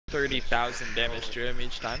30,000 damage to him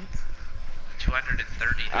each time.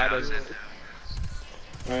 230,000.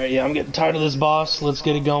 Alright, yeah, I'm getting tired of this boss. Let's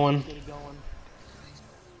get it going.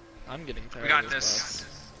 I'm getting tired We got of this.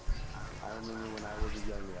 I remember when I was a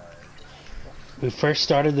young guy. We first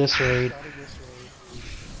started this raid.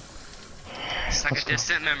 It's like a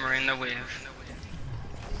distant memory in the wave.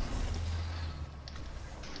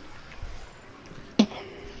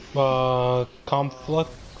 Conflux?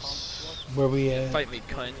 Where we at? Fight me,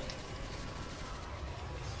 cunt.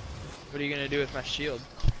 What are you gonna do with my shield?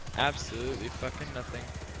 Absolutely fucking nothing.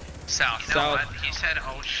 South. You know South. what? He said,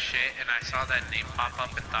 oh shit, and I saw that name pop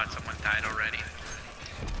up and thought someone died already.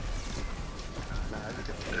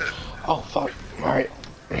 Oh, fuck. Alright.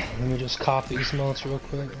 Let me just copy these notes real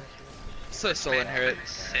quick. So soul inherit.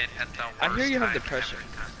 Sit at the I hear you have worst depression. time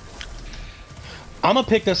every time. I'm gonna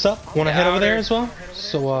pick this up when I head over there Outer. as well.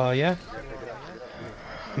 So, yeah.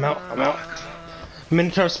 I'm out. I'm out.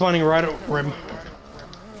 Minotaur spawning right at rim.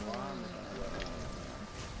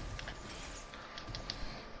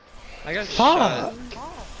 I got Fuck! shot.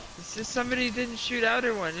 It's just somebody didn't shoot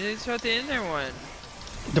outer one. They shot the inner one.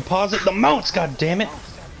 Deposit the mounts, god damn it!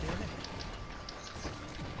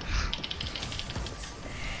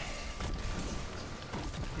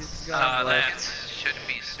 He's gone That left. should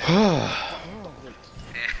be soon. That's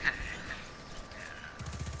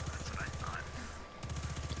what I thought.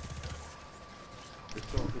 They're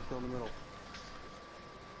still in the middle.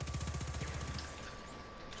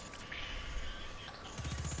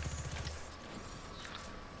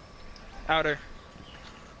 Outer.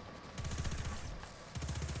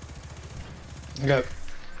 I got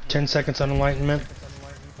 10 seconds on enlightenment.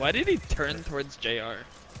 Why did he turn towards JR? He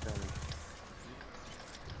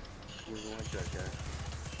doesn't like that guy.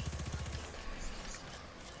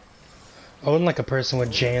 I wouldn't like a person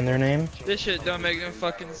with J in their name. This shit don't make no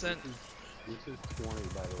fucking sense. This is 20,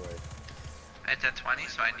 by the way. It's at 20,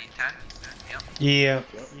 so I need 10. Yep. Yeah.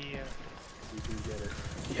 Yeah. You can get it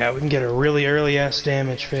Yeah, we can get a really early ass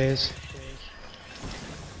damage phase.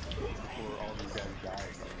 before all these guys die.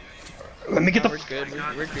 Let me get the. We're good.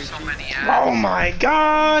 We're There's so Gucci. many ads. Oh my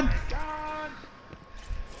god!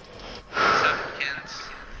 7 kills.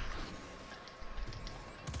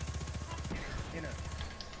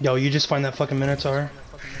 Yo, you just find that fucking Minotaur.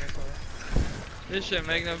 This shit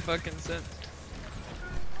make no fucking sense.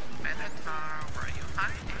 Minotaur, where are you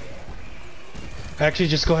hiding? Actually,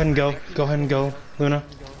 just go ahead and go. Go ahead and go, Luna.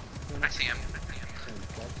 I see him.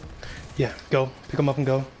 Yeah, go. Pick him up and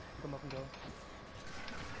go.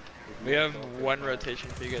 We have one rotation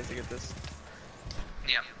for you guys to get this.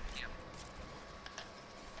 Yep.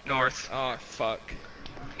 North. Oh fuck.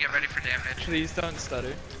 Get ready for damage. Please don't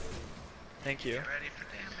stutter. Thank you. Get ready for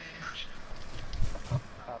damage.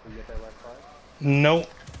 Pop and get that left side. No.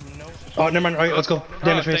 Oh, never mind. Alright, let's go.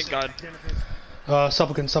 Damage Oh, phase. thank God.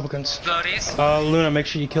 Supplicants. Floaties. Luna, make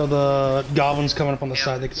sure you kill the goblins coming up on the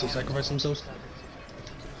side. They can still sacrifice themselves.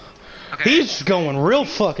 Okay. He's going real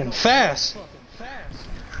fucking fast.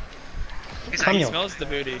 He's Come like, here. Smells the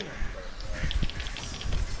booty.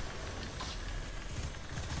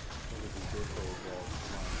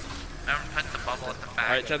 never put the bubble at the back.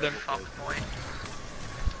 Alright, tell them. Fuck boy.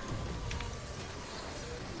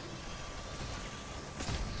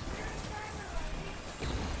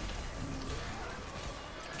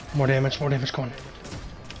 More damage, come on.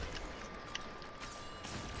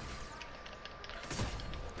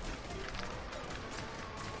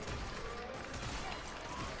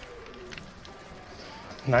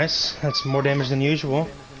 Nice, that's more damage than usual.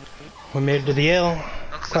 We made it to the L.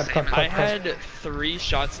 Looks Clap, the clap, same. I clap, clap. had 3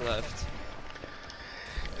 shots left.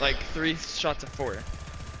 Like 3 shots of 4.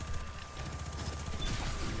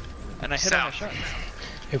 And I hit all my South. shots.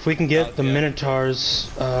 If we can get the Yeah. Minotaurs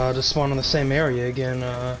to spawn in the same area again,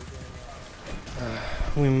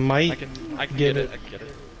 we might I can get get it. it. I can get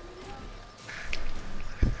it.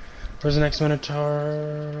 Where's the next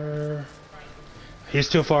Minotaur? He's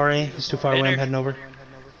too far, eh? He's too far away, I'm Inner. heading over.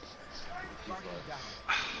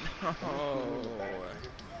 Oh.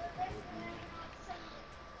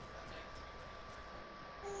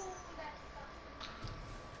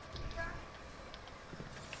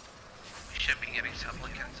 We should be getting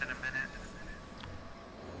supplicants in a minute.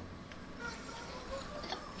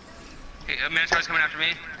 Okay, Minotaur's coming after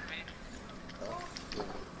me.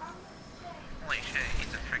 Holy shit,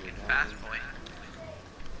 he's a freaking fast boy.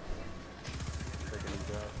 Taking him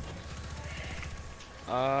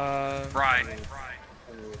down. Right.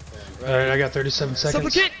 Alright, I got 37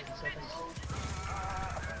 seconds. Supplicant!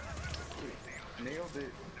 Nailed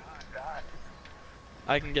it.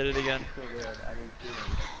 I can get it again. So good. I didn't see him.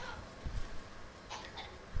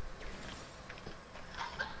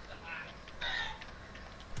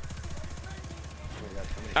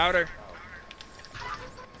 Outer.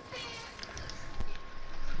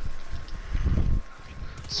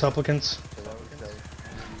 Supplicants.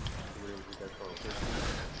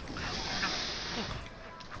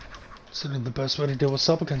 So the best way to deal with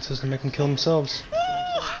supplicants is to make them kill themselves.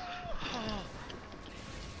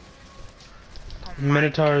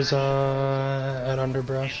 Minotaur's at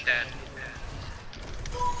underbrush. He's dead.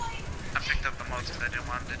 I picked up the motes because I didn't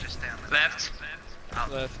want him to just stay on the left. Oh,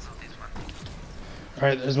 Left. these ones.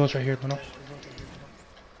 Alright, there's motes right here, Luna.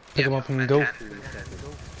 Pick them up and go.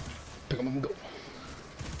 Pick them up and go.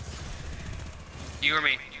 You or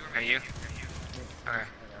me? Are you? Okay.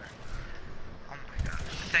 Oh my god.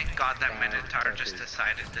 Thank god that Minotaur just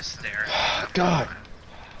decided to stare at me. God!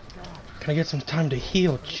 Can I get some time to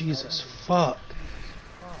heal? Jesus, fuck.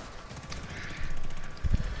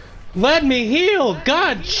 Let me heal!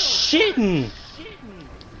 God shitting!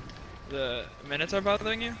 The Minotaur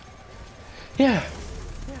bothering you? Yeah.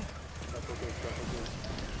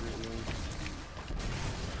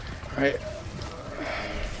 Alright.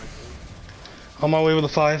 On my way with a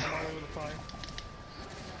 5.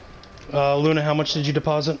 Luna, how much did you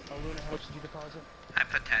deposit? I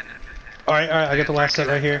put 10 in. Alright, I got the last set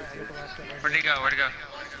right here. Where'd he go? Where'd he go?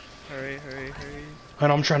 Hurry, hurry, hurry. I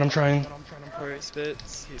know, I'm trying. Hurry,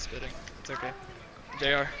 spits. He's spitting. It's okay.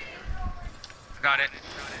 JR. Got it.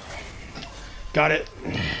 Got it.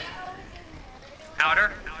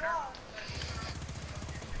 Outer.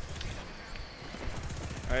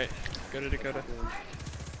 Alright, go to Dakota.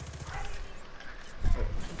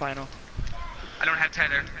 Final. I don't have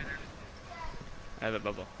tether. I have a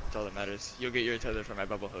bubble. That's all that matters. You'll get your tether from my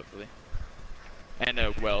bubble, hopefully. And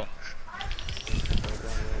a well.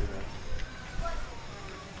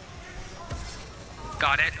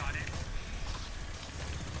 Got it.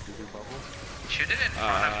 Shoot it in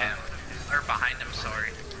front of him. Or behind him, sorry.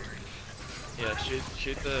 Yeah,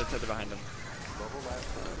 shoot the tether behind him.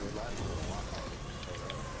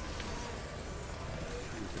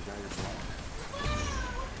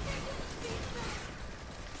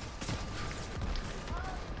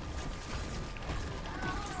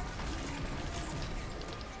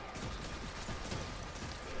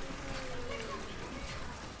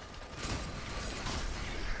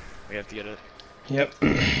 We have to get it. Yep.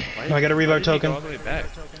 I got a revive token. All the way back.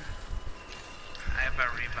 I have a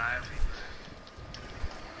revive.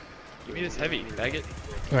 Give me this heavy. Bag it.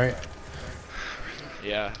 Alright.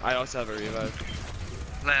 Yeah, I also have a revive.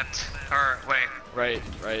 Left. Or, wait. Right,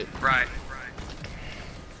 right. Right.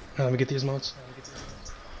 Now let me get these modes.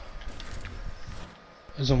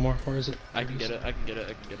 There's one more. Where is it? I can get it. I can get it.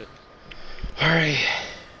 I can get it. Alright.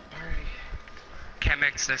 Can't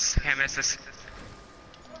mix this. Can't miss this.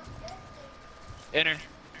 Enter.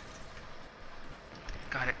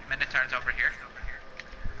 Got it. Minotaur's over here.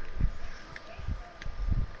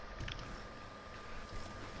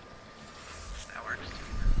 That works.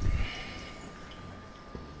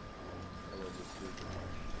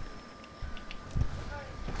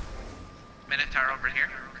 Minotaur over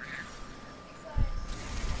here.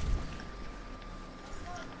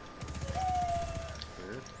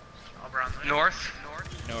 Over on the north.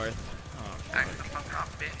 North. Oh, Back the fuck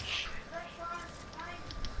off, bitch.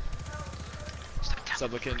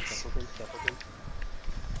 supplicants.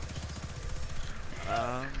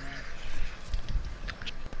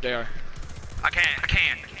 JR. I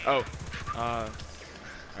can't. Oh.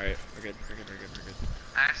 Alright, we're good. We're good.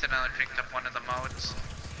 I accidentally picked up one of the modes.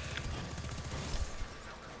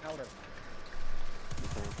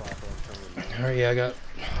 Alright, yeah, I got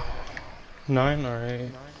 9.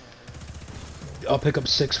 Alright. I'll pick up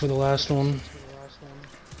 6 for the last one.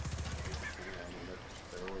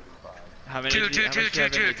 How many? Two.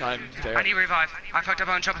 Time, JR? I need revive. I fucked up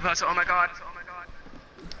on Chocolate Plus. Oh my god.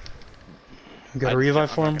 You got a revive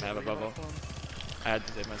for him? I have a bubble. I had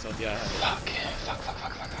to save myself. Yeah, I had it. Fuck.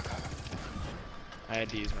 I had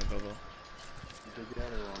to use my bubble.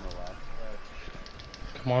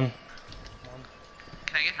 Come on.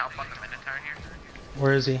 Can I get help on the Minotaur here?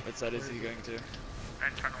 Where is he? What side is he going to?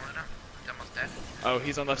 Right in front of Luna. He's almost dead. Oh,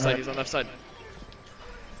 he's on left side. He's on left side.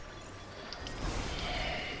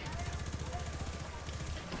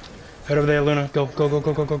 Head over there, Luna. Go.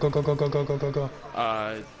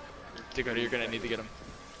 Dakota, you're gonna need to get him.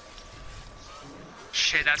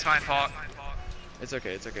 Shit, that's my fault. It's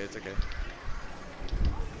okay.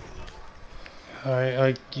 Alright,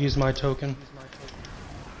 I use my token.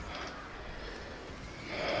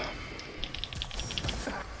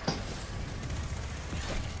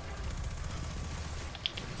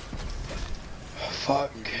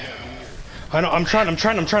 Fuck. I know, I'm trying.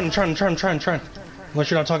 Unless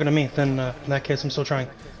you're not talking to me, then in that case I'm still trying.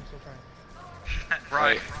 We're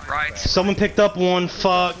Right. Someone picked up one.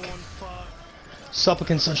 Fuck.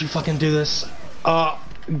 Supplicants, don't you fucking do this.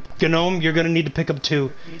 Gnome, you're gonna need to pick up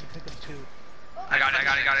 2. I got it.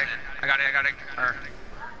 Okay, you got it.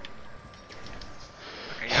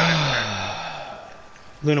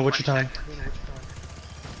 Luna, what's your time?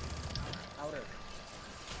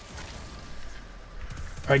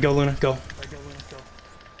 Alright, go Luna, go.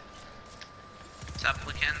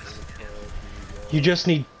 Supplicants. You just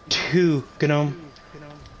need 2, Gnome.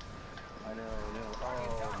 I know. Oh my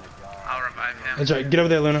god. I'll revive him. It's alright, get over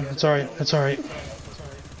there Luna. It's alright, it's alright.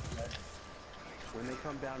 When they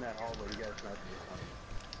come down that hallway, you guys know it's coming.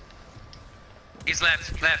 He's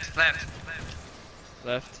left. Left.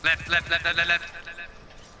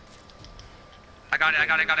 I got it.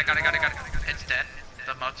 It's dead.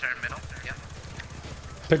 The motes are in middle. Yep.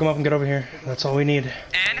 Pick him up and get over here. That's all we need.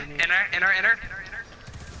 Inner.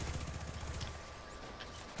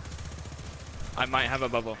 I might have a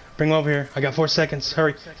bubble. Bring him over here. I got 4 seconds.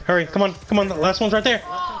 Hurry. Come on. The last one's right there.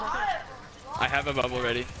 I have a bubble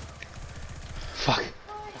ready. Fuck.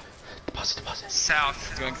 Deposit. South.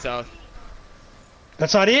 It's going south.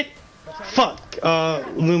 That's not it? Fuck.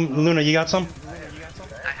 Luna, you got some?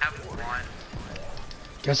 I have one.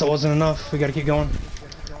 Guess that wasn't enough. We gotta keep going.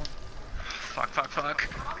 Fuck.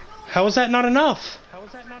 How is that not enough?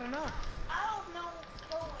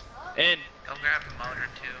 In. Go grab a motor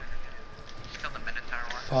too. Just kill the Minotaur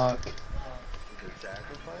one. Fuck. Is it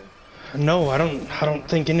sacrifice? No, I don't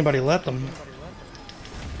think anybody let them.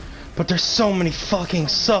 But there's so many fucking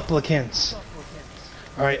supplicants.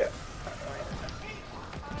 Alright.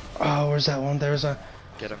 Oh, where's that one? There's a...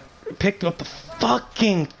 Get him. Picked up the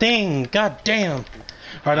fucking thing. God damn.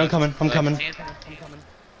 Alright, I'm coming.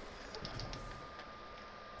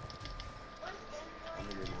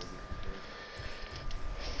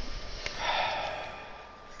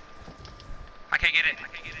 I can't get it.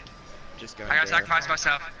 Just go. I gotta sacrifice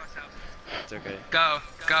myself. It's okay. Go.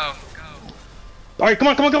 Alright, come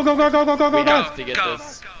on, go. We have to get Go.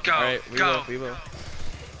 this. Go. Alright, Go. we will.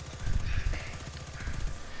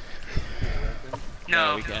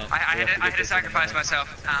 No, we can't. I We have to had get to this in a sacrifice minute. myself.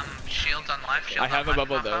 Shields on life. Shields I have on a life,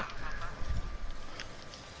 bubble though.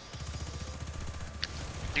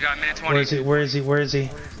 You got a minute 20. Where is he?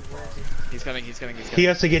 He's coming. He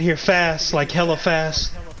has to get here fast, like hella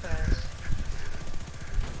fast.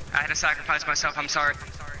 I had to sacrifice myself. I'm sorry.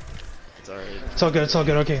 It's alright. It's all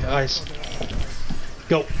good. Okay, ice.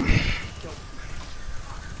 Go.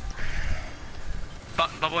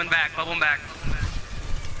 Bubble in back.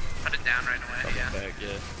 Put it down right away. Yeah. Back,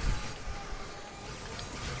 yeah.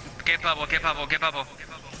 Get bubble.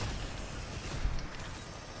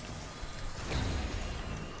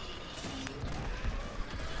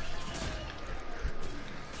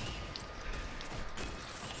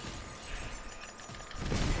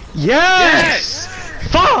 Yes!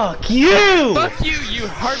 Fuck you! Fuck you, you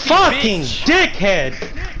harpy Fucking bitch! dickhead!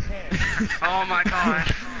 Oh my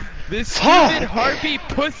god. This Fuck! stupid harpy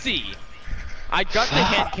pussy! I got the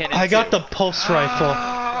hand cannon I got too. the pulse rifle.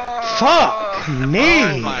 Fuck me!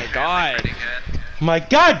 Oh my god. Pretty good. My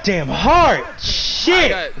goddamn heart! I Shit!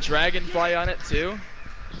 got dragonfly on it too.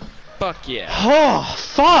 Fuck yeah. Oh,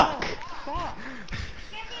 fuck!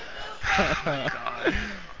 God.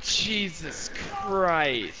 Jesus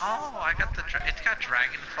Christ. Oh, I got it's got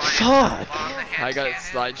dragonfly. Fuck. On the hand I got cannon.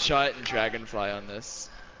 slide shot and dragonfly on this.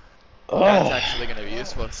 Oh. That's actually gonna be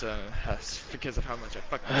useful, so because of how much I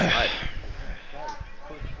fucking slide.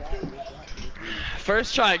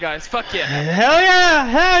 First try, guys. Fuck yeah. Hell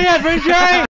yeah! First try!